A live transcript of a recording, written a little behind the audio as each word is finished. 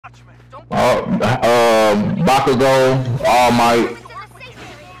Bakugo, All Might,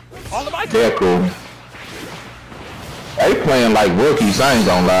 Deku. They playing like rookies, I ain't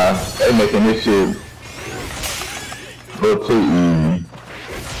gonna lie. They making this shit look too easy.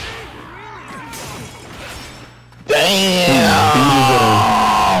 Damn!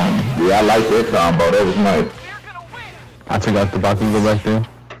 Yeah, I like that combo, that was nice. I took out the Bakugo back there.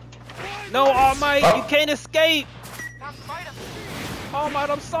 No, All Might, you can't escape! All Might,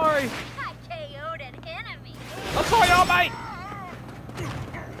 I'm sorry! I'm sorry, All Might!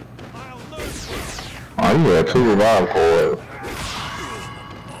 Oh, you had 2 revive cores.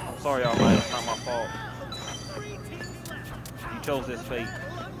 I'm sorry, All Might, it's not my fault. You chose this fate.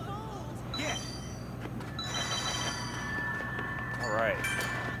 Alright.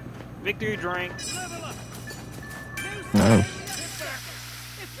 Victory drink. Nice.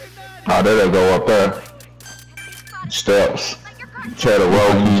 Oh, there they go up there. Steps. Shadow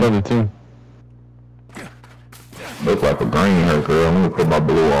roll. Each other too. Look like a green hair girl. Let me put my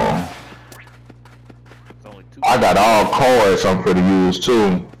blue on. I got all cards I'm gonna use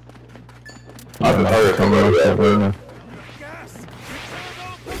too. I just heard somebody that.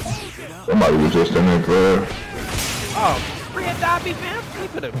 Somebody was just in there, bro. Oh, Red Dobby, man. He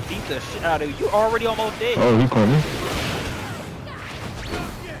could have beat the shit out of you. You already almost dead. Oh, he caught me.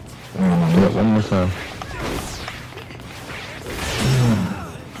 Yeah, one more time.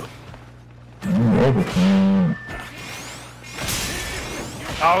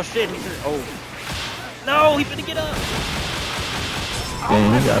 Oh shit, he just, oh. No, he finna get up.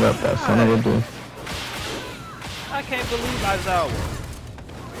 Dang, he got up, that son of a bitch. I can't believe I was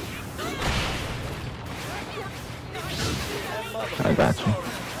I got you.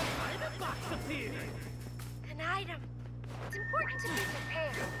 An item. It's important to be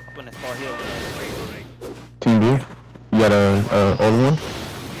prepared. I'm gonna start healing. Team Blue, you got a old one?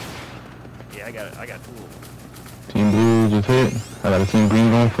 Yeah, I got 2. Team Blue just hit. I got a Team Green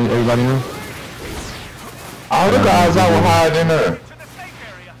going for everybody now. All the guys that were hiding in there.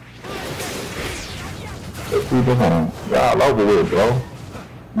 Let's keep it home. Y'all over with, bro.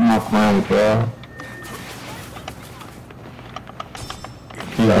 I'm not playing with y'all.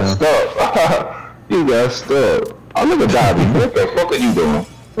 You got stuck. You got stuck. Oh, look at Dobby. What the fuck are you doing?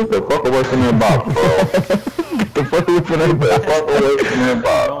 What the fuck away from that box, bro? Get the fuck away from that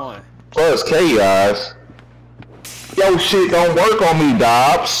box. Plus chaos. Yo, shit don't work on me,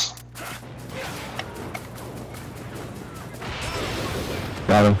 Dobbs.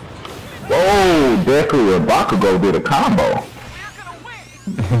 Got him. Whoa, Deku and Bakugo did a combo.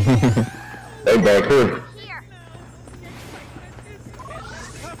 They back here.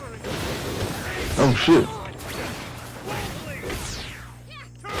 Oh shit.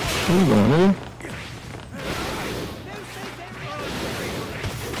 Where you going, nigga?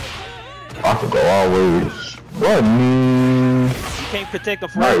 Bakugo always. What? You can't protect him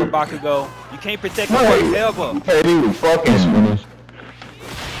forever, Bakugo. You can't protect him forever. You can't even fucking finish.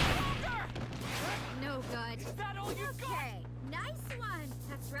 No good. Okay, nice one.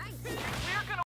 That's right.